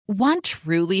Want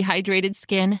truly hydrated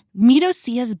skin? Meet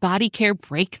Osea's Body Care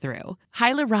Breakthrough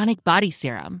Hyaluronic Body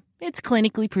Serum. It's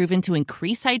clinically proven to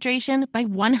increase hydration by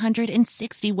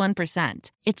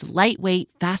 161%. It's lightweight,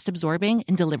 fast-absorbing,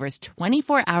 and delivers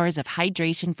 24 hours of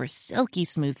hydration for silky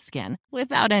smooth skin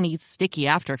without any sticky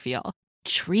afterfeel.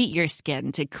 Treat your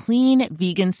skin to clean,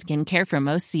 vegan skincare from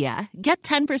Osea. Get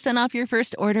 10% off your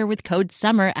first order with code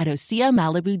SUMMER at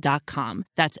OseaMalibu.com.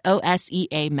 That's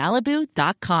OSEA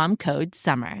Malibu.com, code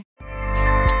SUMMER.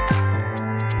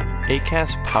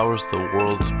 Acast powers the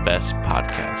world's best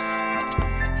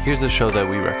podcasts. Here's a show that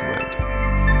we recommend.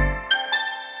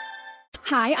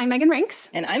 Hi, I'm Megan Rinks.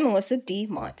 And I'm Melissa D.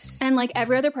 Montz. And like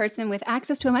every other person with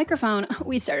access to a microphone,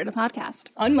 we started a podcast.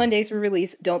 On Mondays, we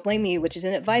release Don't Blame Me, which is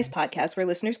an advice podcast where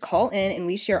listeners call in and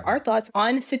we share our thoughts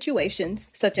on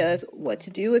situations such as what to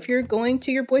do if you're going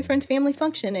to your boyfriend's family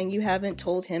function and you haven't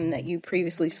told him that you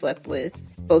previously slept with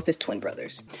both his twin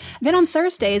brothers. Then on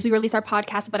Thursdays, we release our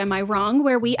podcast, But Am I Wrong?,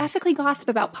 where we ethically gossip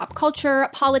about pop culture,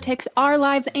 politics, our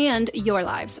lives, and your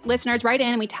lives. Listeners write in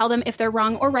and we tell them if they're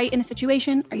wrong or right in a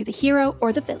situation. Are you the hero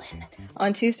or the villain?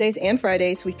 On Tuesdays and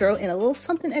Fridays, we throw in a little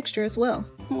something extra as well.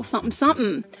 A little something,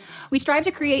 something. We strive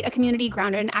to create a community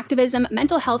grounded in activism,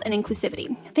 mental health, and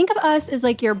inclusivity. Think of us as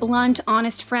like your blunt,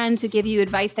 honest friends who give you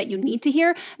advice that you need to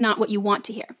hear, not what you want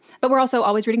to hear. But we're also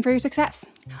always rooting for your success.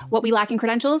 What we lack in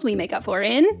credentials, we make up for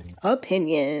in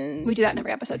opinions. We do that in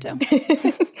every episode too.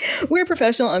 We're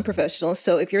professional, unprofessional,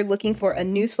 so if you're looking for a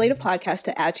new slate of podcasts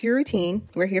to add to your routine,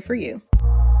 we're here for you.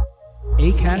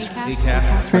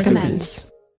 Acast recommends.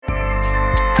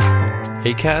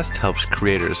 Acast helps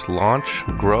creators launch,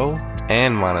 grow,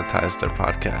 and monetize their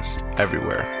podcasts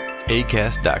everywhere.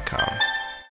 Acast.com.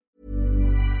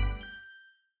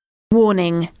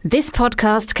 Warning, this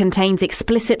podcast contains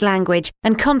explicit language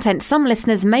and content some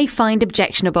listeners may find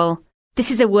objectionable.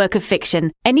 This is a work of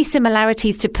fiction. Any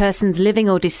similarities to persons living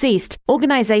or deceased,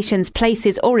 organizations,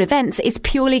 places, or events is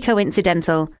purely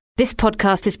coincidental. This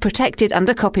podcast is protected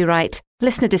under copyright.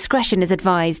 Listener discretion is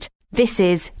advised. This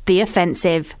is The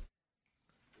Offensive.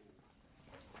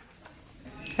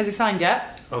 Has he signed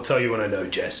yet? I'll tell you when I know,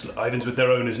 Jess. Ivan's with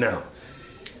their owners now.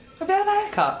 Have they had a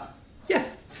haircut? Yeah.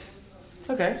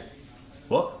 Okay.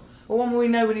 What? Well, when will we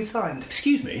know when he's signed?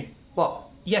 Excuse me? What?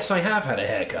 Yes, I have had a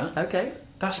haircut. Okay.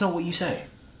 That's not what you say.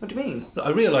 What do you mean? Look,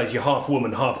 I realise you're half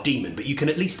woman, half demon, but you can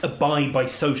at least abide by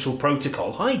social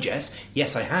protocol. Hi, Jess.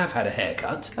 Yes, I have had a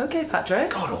haircut. Okay, Patrick.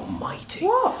 God almighty.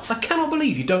 What? I cannot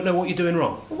believe you don't know what you're doing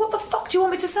wrong. Well, what the fuck do you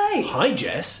want me to say? Hi,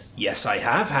 Jess. Yes, I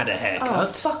have had a haircut. Oh,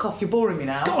 fuck off. You're boring me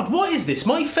now. God, what is this?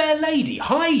 My fair lady.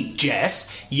 Hi,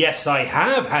 Jess. Yes, I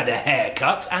have had a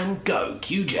haircut. And go.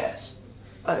 Cue Jess.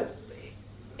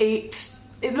 It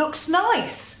looks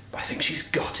nice. I think she's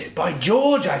got it. By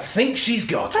George, I think she's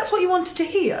got it. That's what you wanted to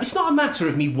hear. It's not a matter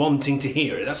of me wanting to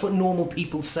hear it. That's what normal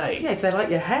people say. Yeah, if they like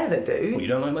your hair, they do. Well, you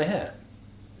don't like my hair?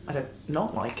 I don't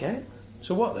not like it.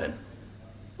 So what then?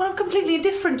 Well, I'm completely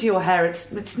indifferent to your hair.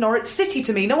 It's Norwich City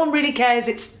to me. No one really cares.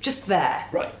 It's just there.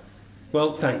 Right.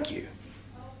 Well, thank you.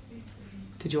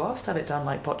 Did you ask to have it done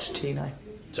like Pochettino?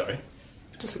 Sorry?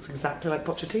 It just looks exactly like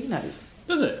Pochettino's.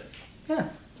 Does it? Yeah.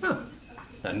 Oh,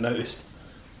 I hadn't noticed.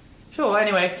 Sure,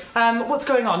 anyway. What's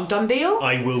going on? Done deal?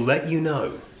 I will let you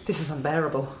know. This is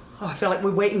unbearable. Oh, I feel like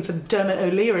we're waiting for Dermot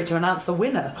O'Leary to announce the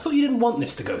winner. I thought you didn't want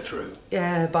this to go through.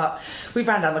 Yeah, but we've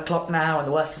ran down the clock now and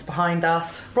the worst is behind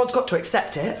us. Rod's got to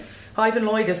accept it. Ivan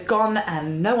Lloyd is gone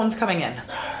and no one's coming in.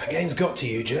 The game's got to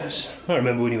you, Jess. I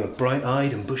remember when you were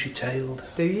bright-eyed and bushy-tailed.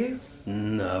 Do you?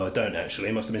 No, I don't actually.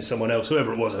 It must have been someone else.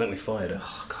 Whoever it was, I think we fired her.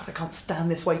 Oh, God, I can't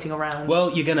stand this waiting around.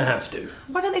 Well, you're going to have to.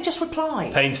 Why don't they just reply?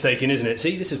 Painstaking, isn't it?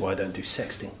 See, this is why I don't do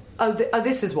sexting. Oh,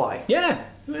 this is why? Yeah.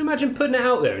 Imagine putting it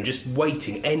out there and just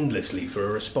waiting endlessly for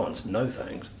a response. No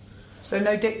thanks. So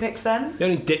no dick pics then? The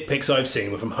only dick pics I've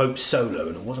seen were from Hope Solo,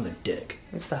 and it wasn't a dick.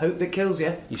 It's the hope that kills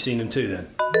you. You've seen them too, then?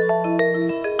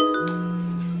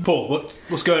 Paul,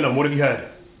 what's going on? What have you heard?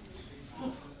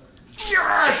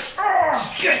 Yes!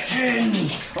 Oh, get in!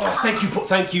 Oh,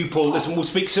 thank you, Paul. Listen, we'll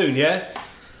speak soon, yeah?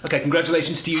 Okay,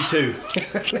 congratulations to you too.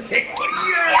 Yes!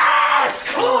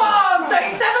 Come on!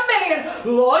 37 million!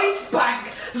 Lloyd's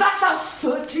Bank! That's us!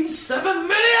 37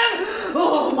 million!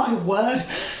 Oh, my word.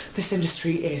 This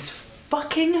industry is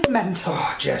fucking mental.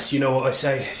 Oh, Jess, you know what I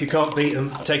say. If you can't beat them,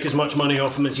 take as much money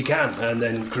off them as you can, and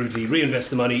then crudely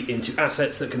reinvest the money into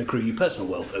assets that can accrue you personal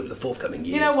wealth over the forthcoming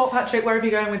years. You know what, Patrick? Wherever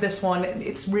you're going with this one,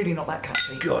 it's really not that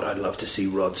catchy. God, I'd love to see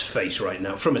Rod's face right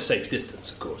now, from a safe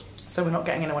distance, of course. So we're not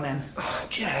getting anyone in? Oh,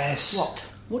 Jess. What?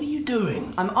 What are you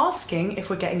doing? I'm asking if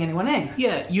we're getting anyone in.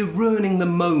 Yeah, you're ruining the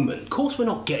moment. Of course we're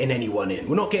not getting anyone in.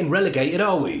 We're not getting relegated,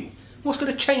 are we? What's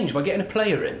going to change by getting a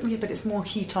player in? Yeah, but it's more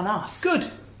heat on us.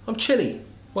 Good. I'm chilly.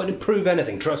 Won't improve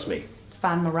anything, trust me.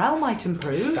 Fan morale might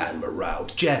improve. Fan morale.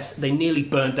 Jess, they nearly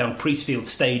burnt down Priestfield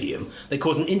Stadium. They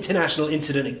caused an international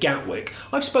incident at Gatwick.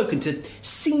 I've spoken to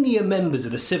senior members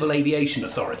of the Civil Aviation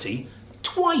Authority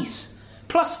twice.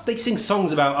 Plus, they sing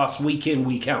songs about us week in,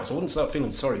 week out, so I wouldn't start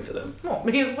feeling sorry for them. What,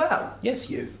 me as well? Yes,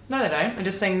 you. No, they don't. They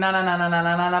just sing na na na na na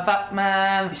na na na fat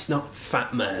man. It's not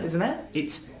Fat Man. Isn't it?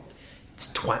 It's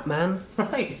Twat Man.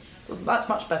 Right. Well, that's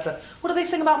much better. What do they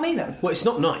sing about me then? Well, it's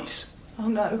not nice. Oh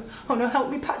no,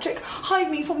 help me, Patrick. Hide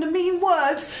me from the mean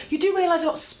words. You do realise I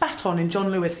got spat on in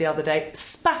John Lewis the other day?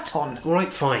 Spat on. All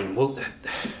right, fine. Well,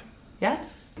 Yeah?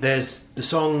 there's the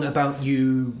song about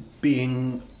you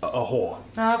being a whore.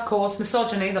 Of course,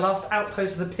 misogyny, the last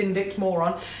outpost of the Pindict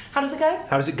moron. How does it go?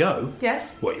 How does it go?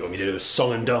 Yes? What, you want me to do a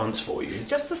song and dance for you?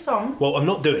 Just the song? Well, I'm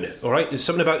not doing it, all right? There's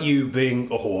something about you being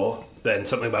a whore, then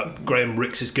something about Graham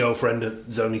Rix's girlfriend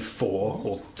is only 4,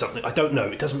 or something. I don't know.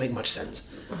 It doesn't make much sense.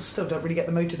 I still don't really get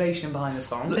the motivation behind the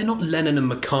song. They're not Lennon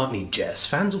and McCartney, Jess.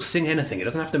 Fans will sing anything. It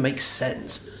doesn't have to make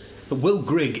sense. But Will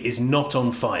Grigg is not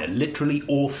on fire, literally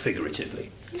or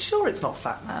figuratively. You sure it's not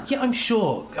Fat Man? Yeah, I'm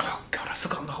sure. Oh, God, I've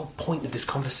forgotten the whole point of this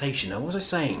conversation now. What was I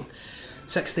saying?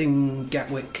 Sexting,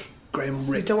 Gatwick, Graham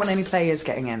Rix... You don't want any players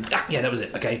getting in. Ah, yeah, that was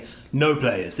it, okay. No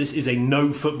players. This is a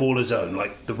no-footballer zone,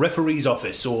 like the referee's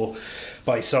office, or,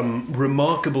 by some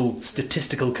remarkable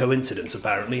statistical coincidence,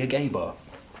 apparently, a gay bar.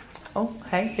 Oh,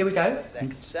 hey, here we go.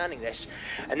 Concerning this.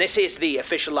 And this is the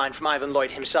official line from Ivan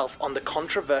Lloyd himself on the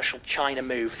controversial China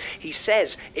move. He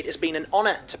says it has been an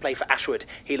honour to play for Ashwood.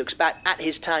 He looks back at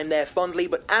his time there fondly,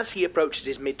 but as he approaches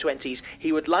his mid-20s,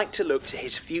 he would like to look to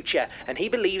his future, and he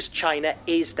believes China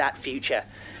is that future.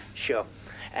 Sure.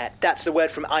 That's the word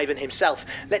from Ivan himself.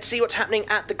 Let's see what's happening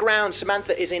at the ground.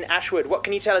 Samantha is in Ashwood. What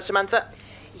can you tell us, Samantha?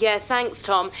 Yeah, thanks,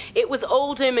 Tom. It was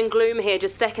all doom and gloom here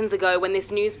just seconds ago when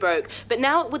this news broke, but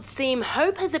now it would seem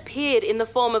hope has appeared in the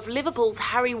form of Liverpool's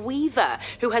Harry Weaver,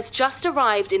 who has just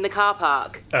arrived in the car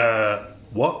park.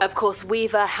 What? Of course,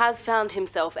 Weaver has found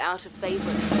himself out of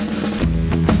favour.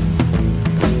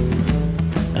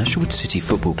 Ashwood City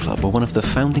Football Club were one of the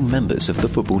founding members of the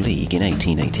Football League in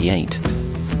 1888.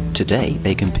 Today,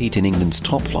 they compete in England's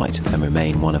top flight and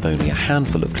remain one of only a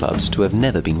handful of clubs to have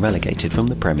never been relegated from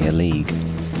the Premier League.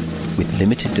 With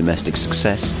limited domestic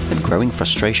success and growing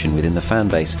frustration within the fan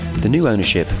base, the new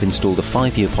ownership have installed a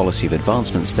 5-year policy of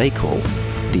advancements they call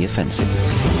the offensive.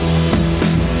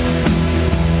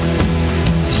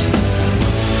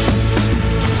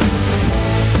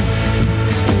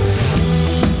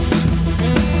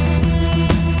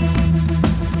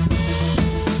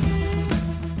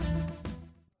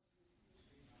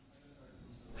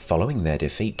 Following their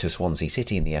defeat to Swansea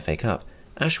City in the FA Cup,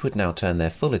 Ashwood now turn their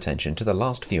full attention to the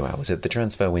last few hours of the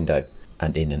transfer window,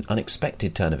 and in an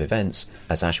unexpected turn of events,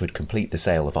 as Ashwood complete the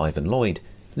sale of Ivan Lloyd,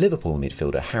 Liverpool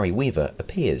midfielder Harry Weaver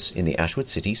appears in the Ashwood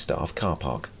City staff car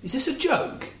park. Is this a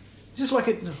joke? Is this like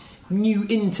a new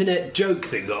internet joke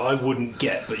thing that I wouldn't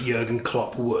get, but Jurgen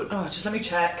Klopp would? Oh, just let me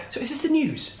check. So is this the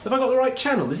news? Have I got the right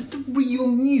channel? Is it the real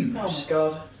news? Oh, my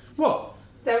God. What?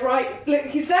 They're right. Look,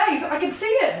 he's there. I can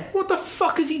see him. What the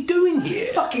fuck is he doing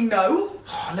here? Fucking no.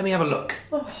 Let me have a look.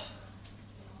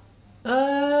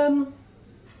 Oh.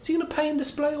 Is he going to pay and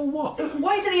display or what?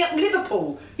 Why isn't he at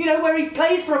Liverpool? You know, where he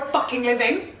plays for a fucking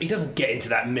living? He doesn't get into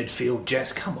that midfield,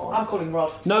 Jess. Come on. I'm calling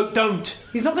Rod. No, don't.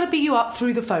 He's not going to beat you up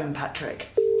through the phone, Patrick.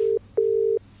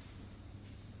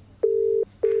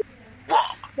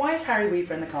 What? Why is Harry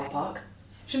Weaver in the car park?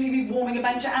 Shouldn't he be warming a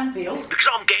bench at Anfield? Because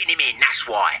I'm getting him in, that's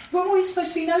why. When were you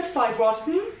supposed to be notified, Rod?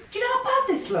 Do you know how bad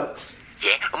this looks?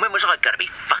 Yeah, and when was I going to be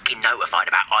fucking notified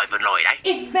about Ivan Lloyd, eh?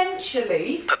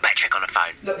 Eventually. Put Patrick on the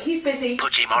phone. Look, he's busy.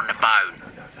 Put him on the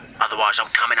phone. Otherwise, I'm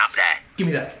coming up there. Give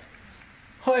me that.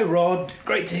 Hi, Rod.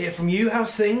 Great to hear from you.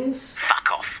 How's things?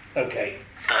 Fuck off. Okay.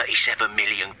 37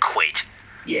 million quid.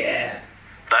 Yeah.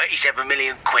 37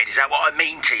 million quid, is that what I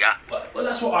mean to you? Well,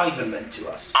 that's what Ivan meant to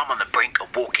us. I'm on the brink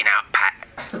of walking out, Pat.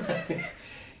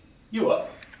 You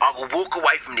what? I will walk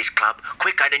away from this club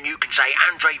quicker than you can say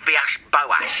Andre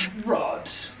Villas-Boas.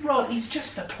 Rod, he's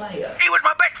just a player. He was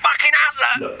my best fucking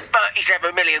outlet. Look.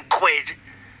 37 million quid.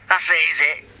 That's it, is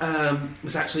it? It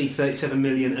was actually 37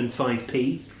 million and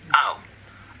 5p. Oh,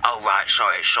 right,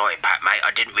 sorry, Pat, mate.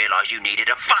 I didn't realise you needed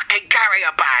a fucking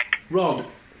carrier bag.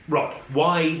 Rod,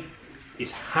 why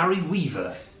is Harry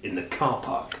Weaver in the car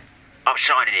park? I'm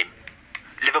signing him.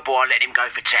 Liverpool, I let him go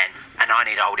for 10, and I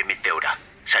need a holding midfielder.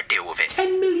 So deal with it.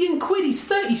 10 million quid? He's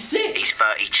 36. He's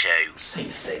 32. Same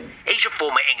thing. He's a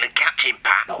former England captain,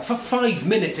 Pat. Oh, for 5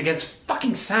 minutes against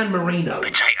fucking San Marino.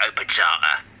 Potato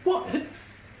patata. What?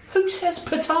 Who says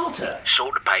patata?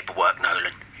 Sort the paperwork,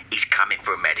 Nolan. He's coming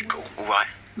for a medical, all right?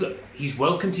 Look, he's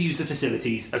welcome to use the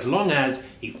facilities as long as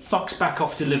he fucks back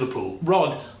off to Liverpool.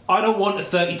 Rod, I don't want a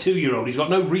 32-year-old. He's got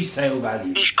no resale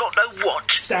value. He's got no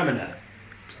what? Stamina.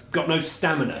 Got no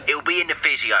stamina. He'll be in the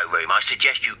physio room. I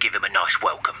suggest you give him a nice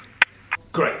welcome.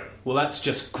 Great. Well, that's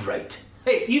just great.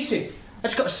 Hey, you two, I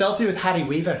just got a selfie with Harry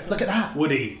Weaver. Look at that.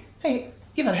 Woody. Hey,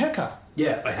 you've had a haircut.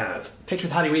 Yeah, I have. Picture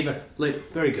with Harry Weaver.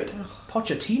 Look, very good.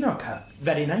 Pochettino cut.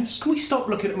 Very nice. Can we stop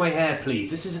looking at my hair,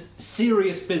 please? This is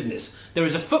serious business. There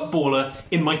is a footballer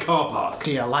in my car park.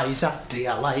 Dear Liza,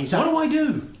 dear Liza. What do I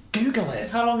do? Google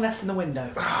it. How long left in the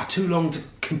window? Too long to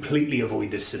completely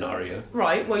avoid this scenario.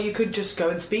 Right, well, you could just go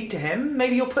and speak to him.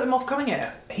 Maybe you'll put him off coming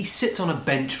here. He sits on a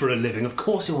bench for a living. Of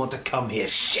course he'll want to come here.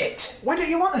 Shit. Why don't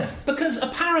you want him? Because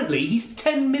apparently he's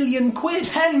 10 million quid.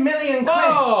 10 million quid?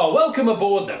 Oh, welcome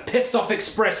aboard the Pissed Off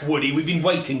Express, Woody. We've been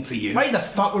waiting for you. Why the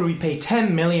fuck would we pay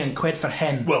 10 million quid for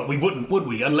him? Well, we wouldn't, would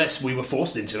we? Unless we were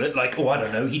forced into it. Like, I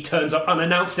don't know, he turns up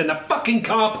unannounced in the fucking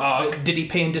car park. Did he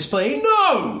pay in display?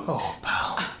 No! Oh,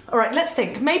 pal. All right, let's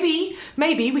think. Maybe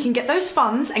we can get those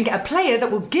funds and get a player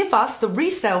that will give us the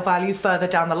resale value further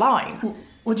down the line.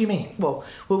 What do you mean? Well,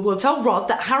 we'll tell Rod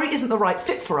that Harry isn't the right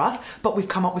fit for us, but we've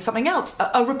come up with something else,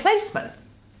 a replacement.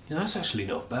 Yeah, that's actually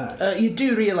not bad. You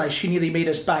do realise she nearly made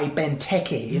us buy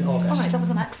Benteke in August? All right, that was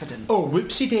an accident. Oh,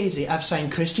 whoopsie daisy, I've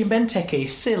signed Christian Benteke,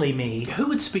 silly me. Who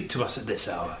would speak to us at this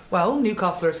hour? Well,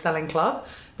 Newcastle are a selling club.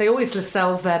 They always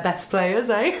sells their best players,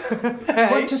 eh?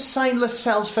 Want to sign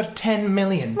Lascelles for 10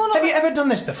 million? Well, have you ever done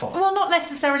this before? Well, not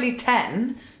necessarily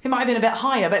 10. It might have been a bit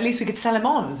higher, but at least we could sell him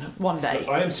on one day.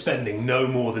 I am spending no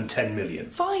more than 10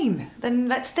 million. Fine, then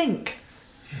let's think.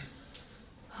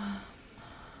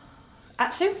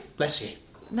 Atsu? Bless you.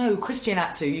 No, Christian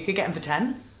Atsu. You could get him for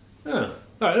 10. Oh. All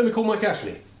right, let me call Mike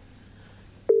Ashley.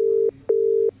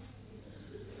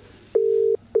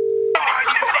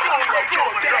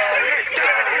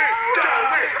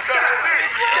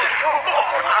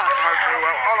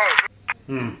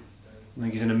 I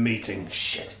think he's in a meeting.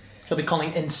 Shit. He'll be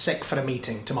calling in sick for a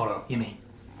meeting tomorrow, you mean?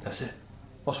 That's it.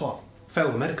 What's what?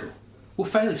 Fail the medical. Well,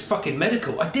 fail his fucking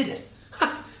medical. I did it.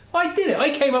 I did it. I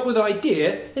came up with an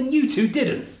idea and you two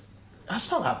didn't.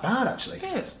 That's not that bad, actually.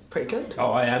 Yeah, it's pretty good.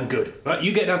 Oh, I am good. Right,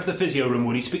 you get down to the physio room,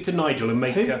 Woody. Speak to Nigel and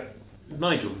make... Who?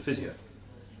 Nigel, the physio.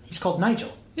 He's called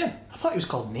Nigel? Yeah. I thought he was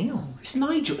called Neil. It's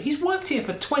Nigel. He's worked here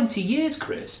for 20 years,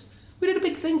 Chris. We did a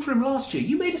big thing for him last year.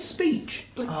 You made a speech.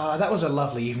 That was a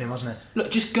lovely evening, wasn't it?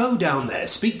 Look, just go down there,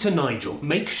 speak to Nigel,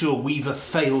 make sure Weaver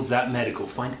fails that medical.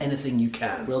 Find anything you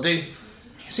can. Will do.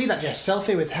 See that just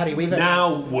selfie with Harry Weaver?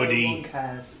 Now, Woody. No one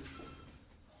cares.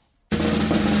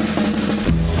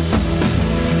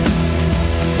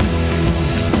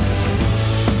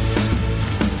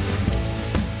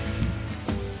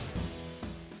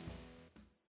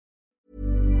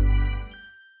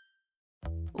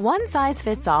 One size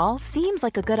fits all seems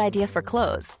like a good idea for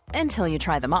clothes until you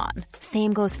try them on.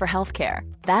 Same goes for healthcare.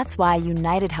 That's why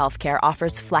United Healthcare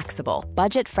offers flexible,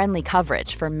 budget-friendly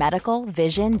coverage for medical,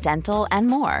 vision, dental, and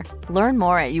more. Learn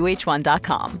more at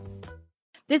uh1.com.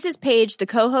 This is Paige, the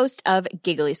co-host of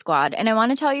Giggly Squad, and I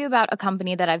want to tell you about a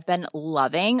company that I've been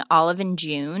loving, Olive &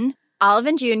 June.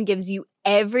 Olive & June gives you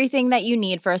everything that you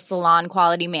need for a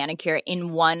salon-quality manicure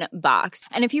in one box.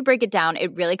 And if you break it down,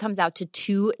 it really comes out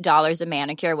to $2 a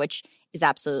manicure, which is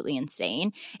absolutely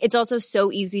insane. It's also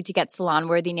so easy to get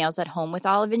salon-worthy nails at home with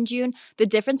Olive & June. The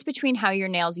difference between how your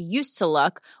nails used to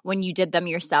look when you did them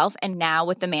yourself and now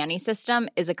with the Mani system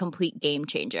is a complete game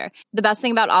changer. The best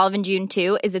thing about Olive & June,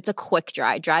 too, is it's a quick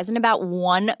dry. Dries in about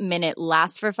 1 minute,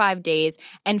 lasts for 5 days,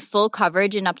 and full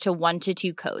coverage in up to 1 to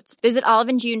 2 coats. Visit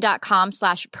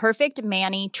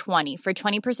oliveandjune.com/perfectmani20 for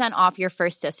 20% off your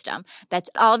first system. That's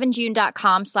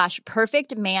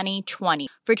oliveandjune.com/perfectmani20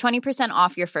 for 20%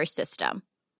 off your first system.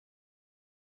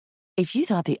 If you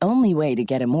thought the only way to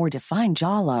get a more defined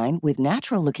jawline with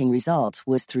natural-looking results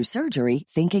was through surgery,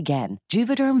 think again.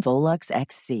 Juvederm Volux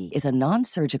XC is a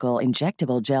non-surgical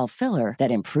injectable gel filler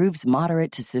that improves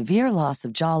moderate to severe loss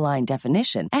of jawline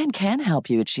definition and can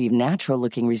help you achieve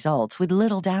natural-looking results with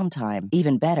little downtime.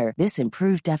 Even better, this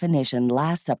improved definition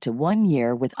lasts up to 1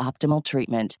 year with optimal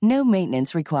treatment. No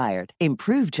maintenance required.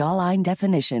 Improve jawline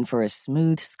definition for a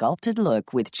smooth, sculpted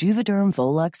look with Juvederm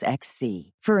Volux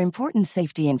XC. For important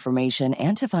safety information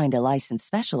and to find a licensed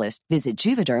specialist, visit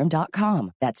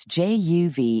Juvederm.com. That's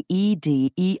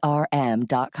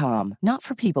JUVEDERM.com. Not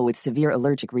for people with severe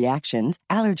allergic reactions,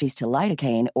 allergies to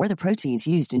lidocaine, or the proteins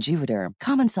used in Juvederm.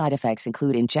 Common side effects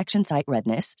include injection site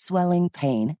redness, swelling,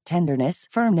 pain, tenderness,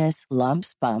 firmness,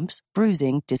 lumps, bumps,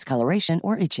 bruising, discoloration,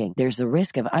 or itching. There's a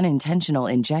risk of unintentional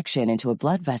injection into a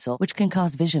blood vessel, which can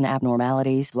cause vision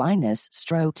abnormalities, blindness,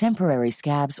 stroke, temporary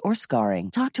scabs, or scarring.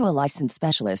 Talk to a licensed specialist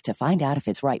specialist to find out if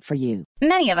it's right for you.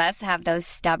 Many of us have those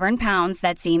stubborn pounds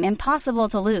that seem impossible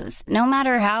to lose, no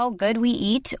matter how good we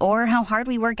eat or how hard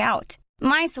we work out.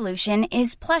 My solution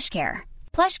is PlushCare.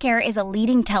 PlushCare is a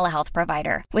leading telehealth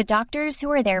provider with doctors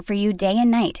who are there for you day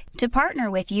and night to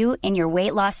partner with you in your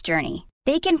weight loss journey.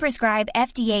 They can prescribe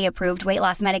FDA-approved weight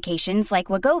loss medications like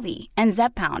Wegovy and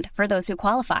Zepbound for those who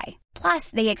qualify. Plus,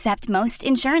 they accept most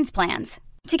insurance plans.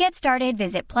 To get started,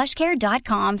 visit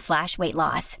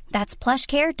plushcare.com/weightloss. That's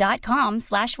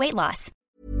plushcare.com/weightloss.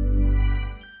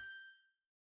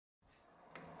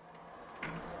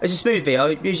 As a smoothie, I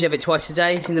usually have it twice a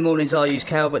day. In the mornings I use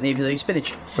kale, but in the evenings I use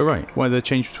spinach. Oh, right. Why the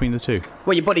change between the two?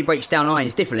 Well, your body breaks down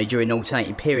ions differently during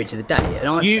alternating periods of the day.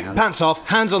 And Pants off,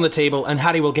 hands on the table, and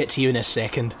Harry will get to you in a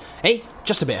second. Hey,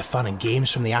 just a bit of fun and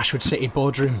games from the Ashwood City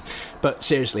boardroom. But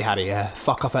seriously, Harry,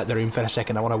 fuck off out the room for a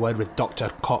second. I want a word with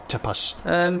Dr. Coctopus.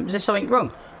 Is there something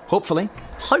wrong? Hopefully.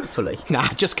 Hopefully? Nah,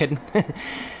 just kidding.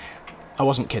 I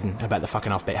wasn't kidding about the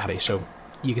fucking off bit, Harry, so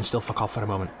you can still fuck off for a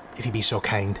moment, if you'd be so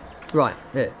kind. Right,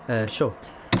 sure.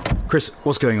 Chris,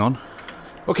 what's going on?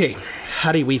 OK,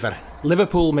 Harry Weaver,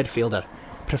 Liverpool midfielder,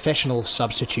 professional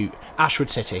substitute, Ashwood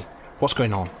City. What's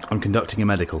going on? I'm conducting a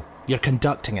medical. You're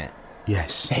conducting it?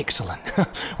 Yes. Excellent.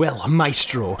 Well,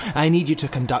 maestro, I need you to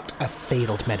conduct a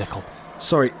failed medical.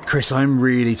 Sorry, Chris, I'm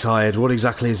really tired. What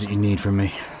exactly is it you need from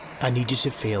me? I need you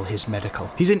to fail his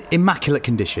medical. He's in immaculate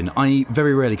condition. I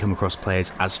very rarely come across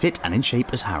players as fit and in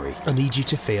shape as Harry. I need you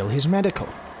to fail his medical.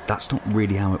 That's not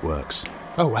really how it works.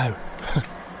 Oh, wow.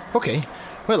 OK.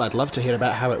 Well, I'd love to hear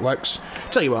about how it works.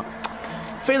 Tell you what,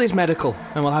 fail his medical,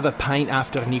 and we'll have a pint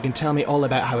after, and you can tell me all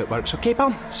about how it works. OK,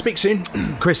 pal? Speak soon.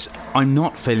 Chris, I'm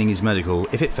not failing his medical.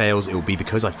 If it fails, it will be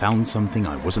because I found something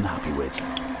I wasn't happy with.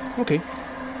 OK.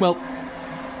 Well,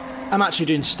 I'm actually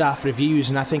doing staff reviews,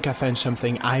 and I think I found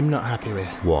something I'm not happy with.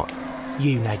 What?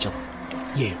 You, Nigel.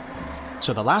 You.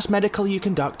 So the last medical you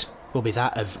conduct will be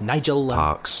that of Nigel...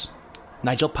 Parks.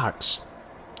 Nigel Parks.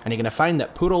 And you're going to find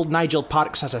that poor old Nigel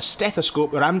Parks has a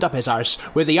stethoscope rammed up his arse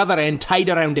with the other end tied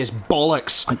around his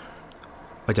bollocks.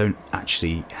 I don't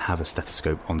actually have a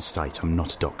stethoscope on site. I'm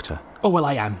not a doctor. Oh, well,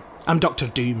 I am. I'm Dr.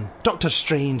 Doom, Dr.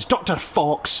 Strange, Dr.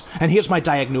 Fox. And here's my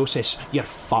diagnosis. You're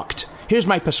fucked. Here's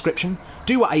my prescription.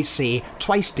 Do what I say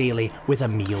twice daily with a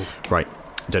meal. Right.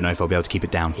 Don't know if I'll be able to keep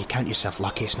it down. You count yourself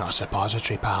lucky it's not a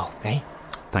suppository, pal, eh?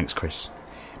 Thanks, Chris.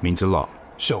 It means a lot.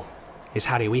 So, is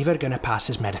Harry Weaver going to pass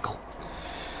his medical?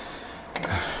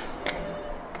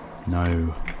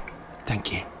 No.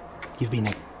 Thank you. You've been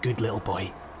a good little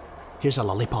boy. Here's a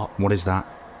lollipop. What is that?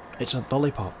 It's a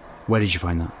lollipop. Where did you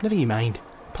find that? Never you mind.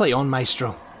 Play on,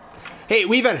 maestro. Hey,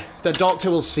 Weaver, the doctor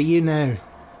will see you now.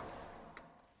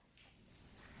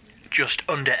 Just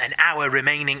under an hour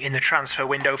remaining in the transfer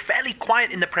window, fairly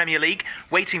quiet in the Premier League,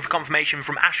 waiting for confirmation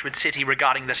from Ashwood City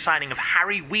regarding the signing of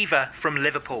Harry Weaver from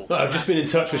Liverpool. Well, I've just been in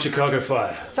touch with Chicago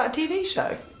Fire. Is that a TV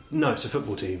show? No, it's a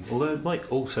football team, although it might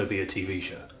also be a TV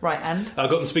show. Right, and? I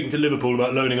got them speaking to Liverpool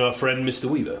about loaning our friend Mr.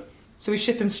 Weaver. So we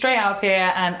ship him straight out of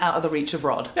here and out of the reach of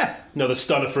Rod? Yeah, another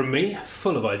stunner from me,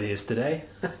 full of ideas today.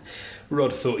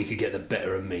 Rod thought he could get the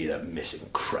better of me, that missing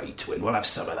Cray twin. We'll have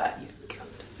some of that, you cunt.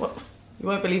 What? You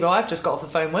won't believe who I've just got off the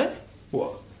phone with.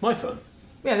 What? My phone?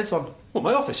 Yeah, this one. What,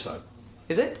 my office phone?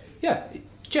 Is it? Yeah.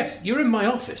 Jess, you're in my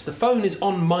office. The phone is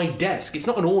on my desk. It's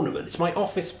not an ornament. It's my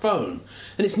office phone.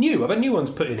 And it's new. I've had new ones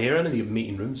put in here and in the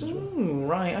meeting rooms as well.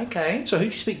 Right, okay. So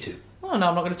who'd you speak to? Oh, no,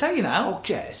 I'm not going to tell you now. Oh,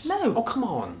 Jess. No. Oh, come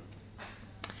on.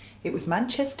 It was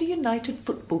Manchester United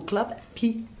Football Club,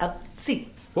 PLC.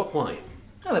 What, why?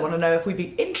 Well, they want to know if we'd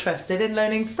be interested in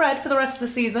loaning Fred for the rest of the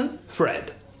season.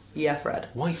 Fred? Yeah, Fred.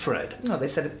 Why Fred? No, they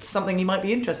said it's something you might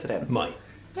be interested in. Might.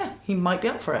 Yeah, he might be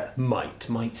up for it.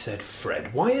 Might said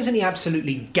Fred. Why isn't he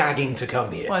absolutely gagging to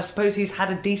come here? Well, I suppose he's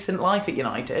had a decent life at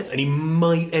United. And he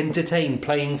might entertain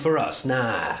playing for us.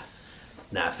 Nah,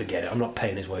 forget it. I'm not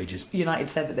paying his wages. United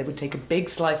said that they would take a big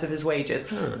slice of his wages.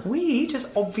 We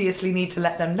just obviously need to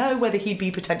let them know whether he'd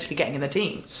be potentially getting in the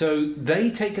team. So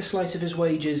they take a slice of his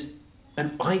wages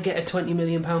and I get a £20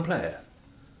 million player?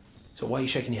 So why are you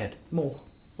shaking your head? More.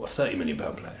 What, a £30 million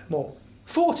player? More.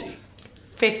 40?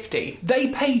 50.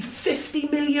 They paid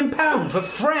 £50 million for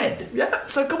Fred. Yeah,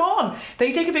 so come on.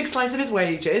 They take a big slice of his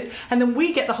wages, and then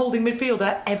we get the holding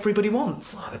midfielder everybody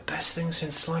wants. Oh, the best thing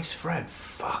since sliced Fred.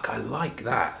 Fuck, I like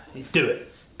that. Do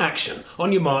it. Action.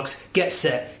 On your marks, get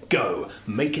set, go.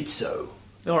 Make it so.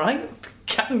 All right.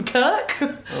 Captain Kirk?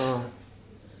 Oh,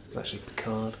 it's actually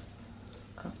Picard.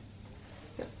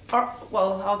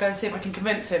 Well, I'll go and see if I can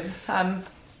convince him. Have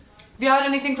you heard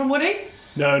anything from Woody?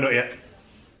 No, not yet.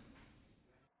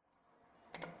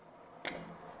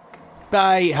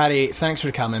 Bye, Harry. Thanks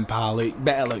for coming, pal.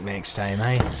 Better luck next time,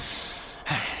 eh?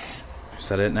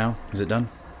 that it now? Is it done?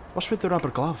 What's with the rubber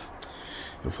glove?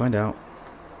 You'll find out.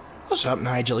 What's up,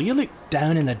 Nigel? You look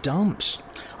down in the dumps.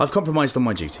 I've compromised on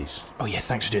my duties. Oh yeah,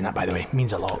 thanks for doing that, by the way.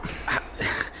 Means a lot.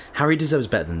 Harry deserves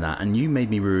better than that, and you made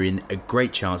me ruin a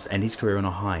great chance to end his career on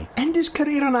a high. End his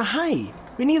career on a high?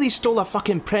 We nearly stole a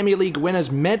fucking Premier League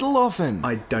winner's medal off him.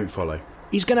 I don't follow.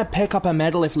 He's going to pick up a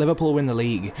medal if Liverpool win the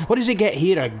league. What does he get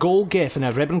here? A goal gift and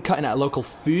a ribbon cutting at a local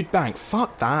food bank?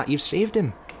 Fuck that, you've saved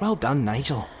him. Well done,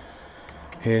 Nigel.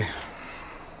 Here.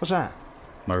 What's that?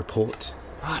 My report.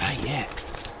 All right, yeah.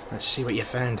 Let's see what you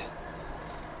found.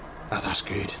 Oh, that's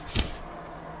good.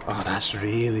 Oh, that's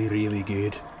really, really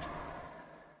good.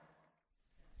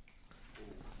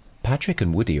 Patrick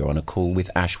and Woody are on a call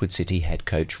with Ashwood City head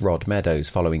coach Rod Meadows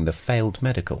following the failed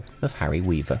medical of Harry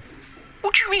Weaver.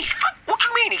 What do you mean? What do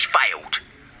you mean he's failed?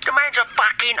 The man's a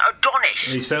fucking Adonis.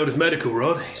 He's failed his medical,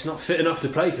 Rod. He's not fit enough to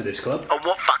play for this club. On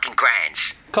what fucking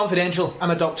grounds? Confidential.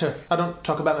 I'm a doctor. I don't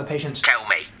talk about my patients. Tell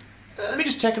me. Let me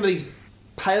just check into these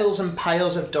piles and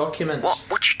piles of documents.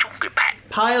 What you talking about?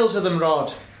 Piles of them,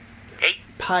 Rod. Hey?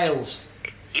 Piles.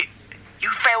 You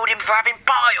failed him for having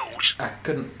piles? I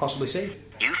couldn't possibly say.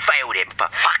 You failed him for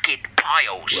fucking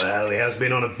piles. Well, he has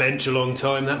been on a bench a long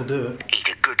time, that'll do it. He's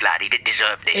a good lad, he didn't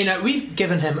deserve this. You know, we've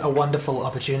given him a wonderful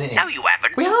opportunity. No, you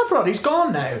haven't. We have, Rod, he's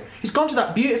gone now. He's gone to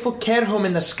that beautiful care home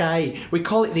in the sky. We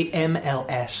call it the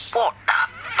MLS. What the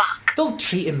fuck? They'll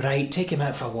treat him right, take him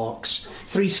out for walks.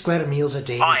 3 square meals a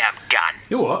day. I am done.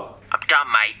 You what? I'm done,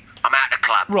 mate. I'm out of the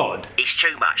club. Rod. It's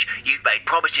too much. You've made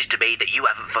promises to me that you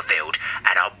haven't fulfilled,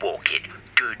 and I'm walking.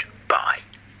 Goodbye.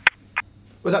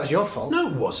 Well, that was your fault. No,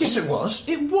 it wasn't. Yes, it was.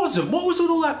 It wasn't. What was with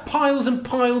all that piles and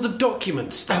piles of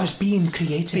documents stuff? I was being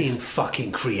creative. Being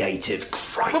fucking creative.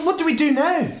 Christ. Well, what do we do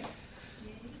now?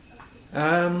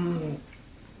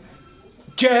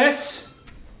 Jess?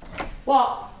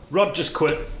 What? Rod just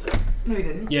quit. No, he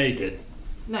didn't. Yeah, he did.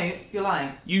 No, you're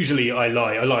lying. Usually I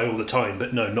lie. I lie all the time,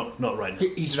 but no, not right now.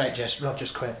 He's right, Jess. Rod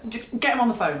just quit. Get him on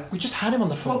the phone. We just had him on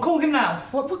the phone. Well, call him now.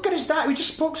 What good is that? We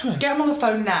just spoke to him. Get him on the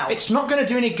phone now. It's not going to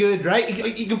do any good,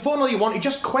 right? You can phone all you want. He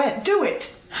just quit. Do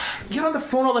it. You're on the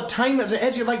phone all the time as it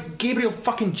is. You're like Gabriel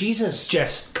fucking Jesus.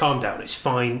 Jess, calm down. It's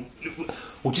fine.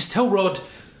 We'll just tell Rod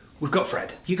we've got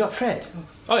Fred. You got Fred?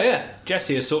 Oh, yeah.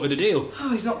 Jesse has sorted a deal.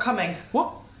 Oh, he's not coming.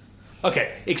 What?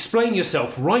 Okay, explain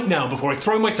yourself right now before I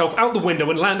throw myself out the window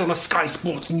and land on a Sky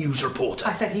Sports news reporter.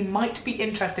 I said he might be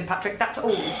interested, Patrick, that's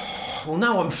all. Well,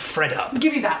 now I'm fed up.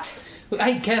 Give me that.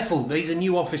 Hey, careful, these are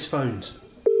new office phones.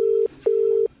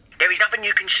 There is nothing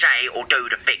you can say or do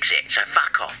to fix it, so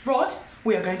fuck off. Rod,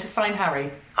 we are going to sign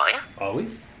Harry. Oh, yeah? Are we?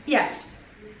 Yes.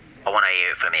 I want to hear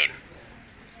it from him.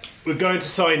 We're going to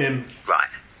sign him. Right.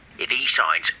 If he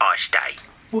signs, I stay.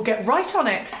 We'll get right on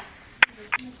it.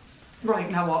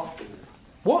 Right, now what?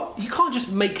 What? You can't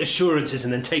just make assurances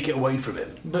and then take it away from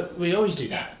him. But we always do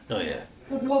that. Oh, yeah.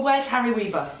 Well, where's Harry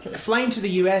Weaver? Flying to the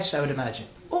US, I would imagine.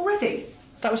 Already?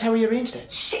 That was how we arranged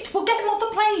it. Shit, we'll get him off the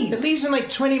plane. It leaves in like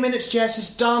 20 minutes, Jess.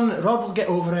 It's done. Rod will get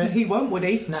over it. He won't, would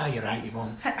he? No, you're right, he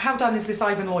won't. How done is this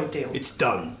Ivan Lloyd deal? It's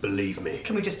done, believe me.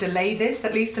 Can we just delay this,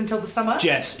 at least until the summer?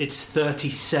 Jess, it's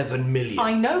 37 million.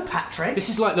 I know, Patrick. This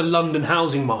is like the London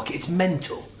housing market. It's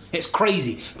mental. It's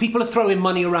crazy. People are throwing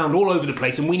money around all over the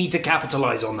place and we need to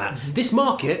capitalise on that. This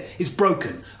market is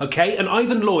broken, okay? And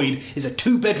Ivan Lloyd is a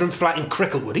 2-bedroom flat in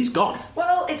Cricklewood. He's gone.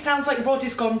 Well, it sounds like Rod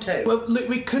is gone too. Well, look,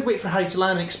 we could wait for Harry to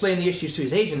land and explain the issues to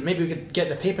his agent. Maybe we could get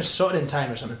the papers sorted in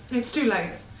time or something. It's too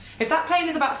late. If that plane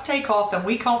is about to take off, then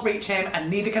we can't reach him and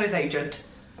neither can his agent.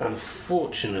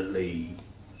 Unfortunately,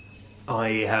 I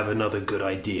have another good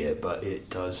idea, but it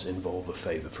does involve a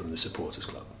favour from the supporters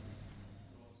club.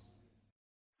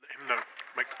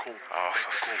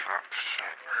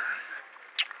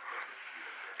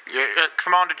 Yeah,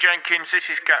 Commander Jenkins, this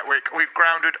is Gatwick. We've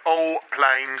grounded all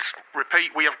planes.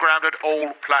 Repeat, we have grounded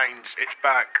all planes. It's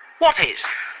back. What is?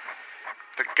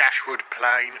 The Gashwood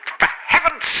plane. For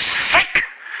heaven's sake!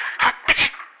 Oh, this is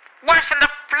worse than the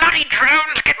bloody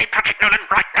drones. Get me Patrick Nolan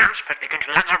right now. I'm supposed to be going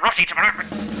to Lanzarote tomorrow,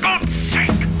 for God's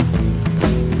sake!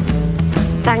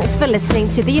 Thanks for listening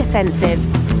to The Offensive.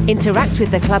 Interact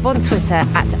with the club on Twitter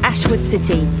at Ashwood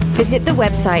City. Visit the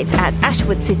website at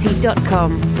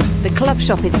ashwoodcity.com. The club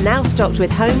shop is now stocked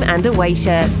with home and away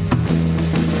shirts.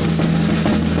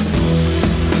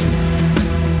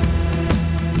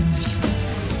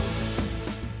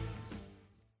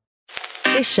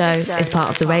 This show is part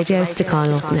of the Radio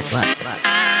Stakhanov Network.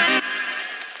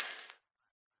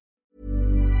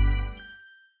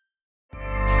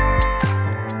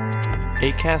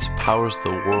 Acast powers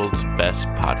the world's best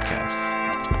podcasts.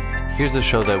 Here's a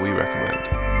show that we recommend.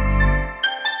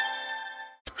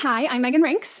 Hi, I'm Megan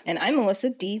Rinks. And I'm Melissa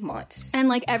D. Montz. And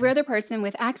like every other person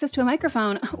with access to a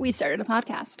microphone, we started a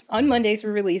podcast. On Mondays,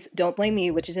 we release Don't Blame Me,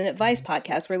 which is an advice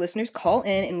podcast where listeners call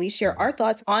in and we share our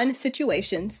thoughts on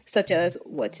situations such as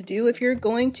what to do if you're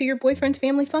going to your boyfriend's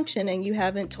family function and you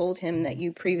haven't told him that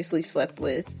you previously slept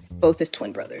with both his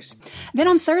twin brothers. Then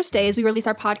on Thursdays, we release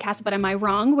our podcast, But Am I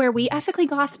Wrong?, where we ethically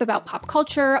gossip about pop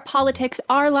culture, politics,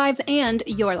 our lives, and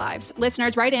your lives.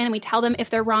 Listeners write in and we tell them if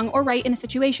they're wrong or right in a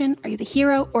situation. Are you the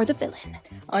hero or the villain?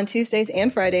 On Tuesdays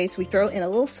and Fridays, we throw in a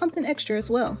little something extra as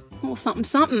well. A little something,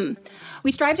 something.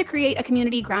 We strive to create a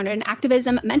community grounded in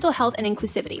activism, mental health, and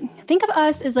inclusivity. Think of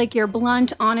us as like your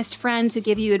blunt, honest friends who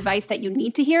give you advice that you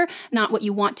need to hear, not what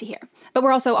you want to hear. But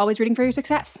we're also always rooting for your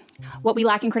success. What we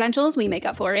lack in credentials, we make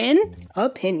up for in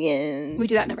opinions. We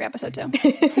do that in every episode too.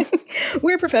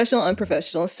 We're professional,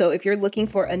 unprofessional, so if you're looking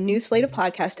for a new slate of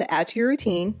podcasts to add to your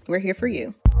routine, we're here for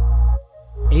you.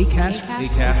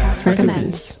 Acast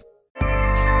recommends.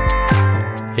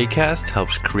 Acast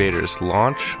helps creators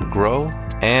launch, grow,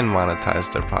 and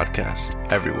monetize their podcasts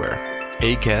everywhere.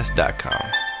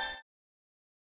 Acast.com.